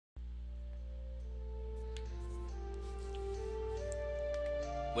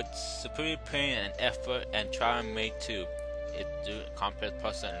With superior pain and effort and trial made to it the complex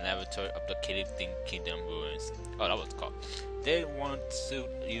puzzle and laboratory of the Kingdom ruins. Oh, that was called. They want to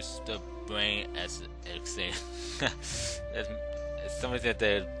use the brain as an exam. Somebody said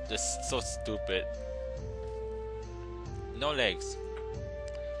they're just so stupid. No legs.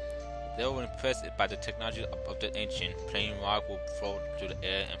 They were impressed by the technology of the ancient. Plain rock would float through the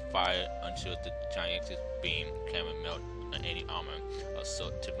air and fire until the gigantic beam can melt any armor.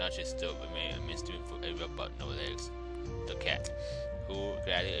 Also, technology still remains a mystery for everyone but no legs. The cat, who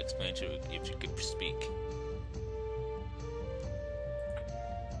gladly explained to you if you could speak.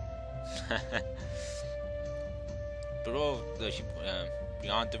 Below the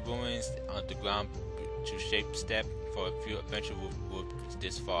beyond the ruins on the ground to shape step for a few adventure would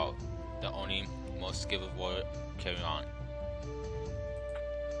this fall. The only most skilled warrior carry on.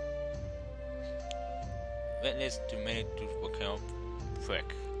 Witness to many to volcano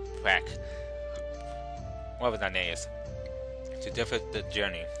Prack. Whatever that name is. To defeat the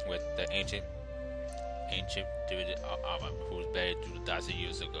journey with the ancient David who was buried 2,000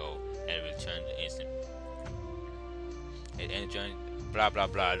 years ago and returned instant. And journey blah blah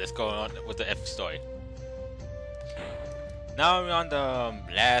blah. Let's go on with the epic story. Now we're on the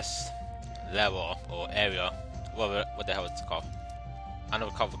last level or area, what the hell it's called. I know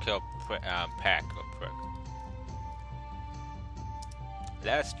it's called Volcano Pack or Prick.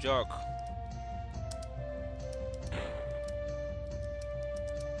 Last joke.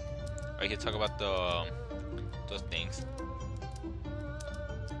 I can talk about the those things.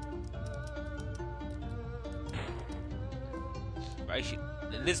 Right here.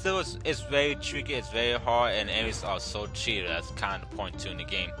 This level is very tricky, it's very hard, and enemies are so cheated. That's kind of the point too in the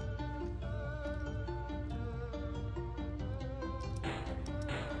game.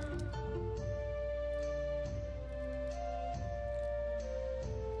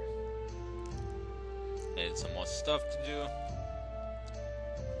 There's some more stuff to do.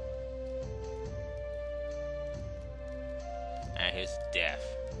 And here's death.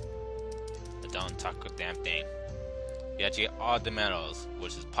 But don't talk a damn thing. You actually get all the medals,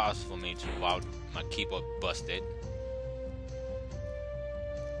 which is possible for me to while my keyboard busted.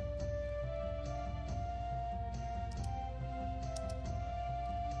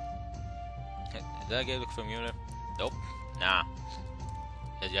 Did that get look familiar? Nope. Nah.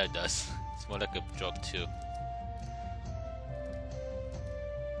 Yeah, it does. It's more like a joke too.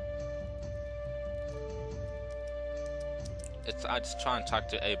 I just try and talk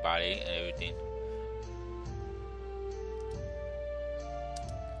to everybody and everything.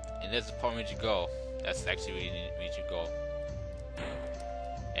 And there's the point where you go. That's actually where you go.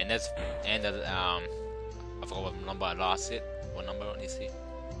 And that's I forgot what number I lost it. What number? Let me see.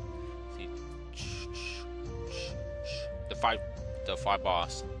 The five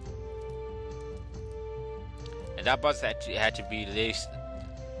boss. And that boss actually had to be at least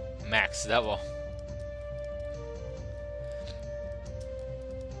max level.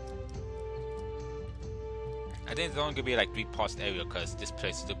 I think it's only gonna be like 3 parts area because this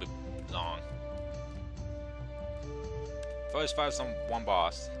place is a little bit long. First fight one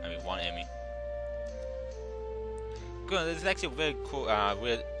boss. I mean one enemy. Good. This is actually a very cool,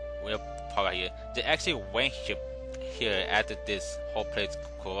 weird part right here. They actually went here after this whole place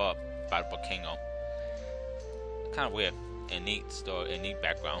corrupt by the volcano. Kind of weird. A neat story, a neat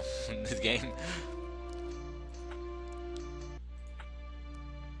background in this game.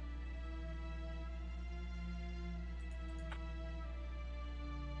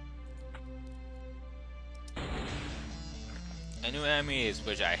 A new enemy is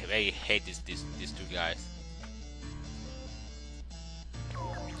which I very hate these two guys.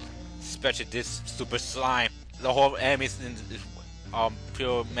 Especially this super slime. The whole enemy is in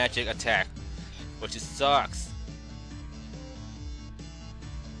pure magic attack, which it sucks.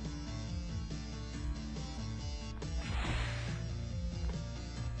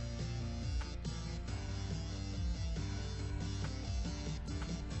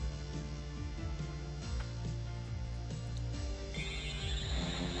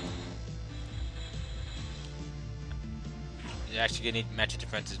 You actually need magic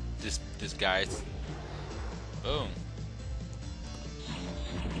defense this guys. Boom.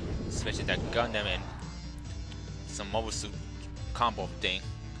 Especially that Gundam and some mobile suit combo thing.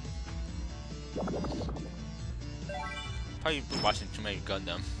 Probably been watching too many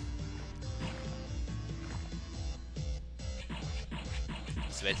Gundam.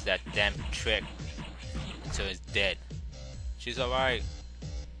 Especially that damn trick until it's dead. She's alright.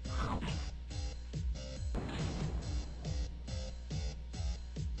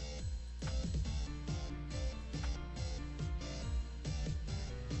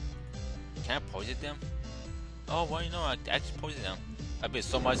 Can I poison them? Oh, well, you know, I actually poison them. That'd be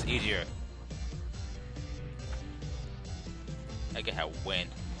so much easier. I can have win.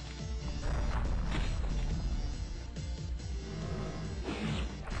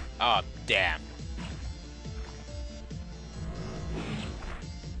 Oh, damn.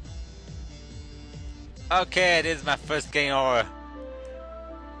 Okay, this is my first game over.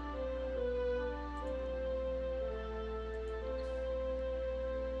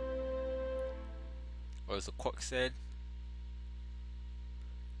 Or as the quote said,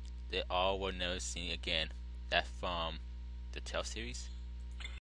 they all were never seen again. That's from the Tell series.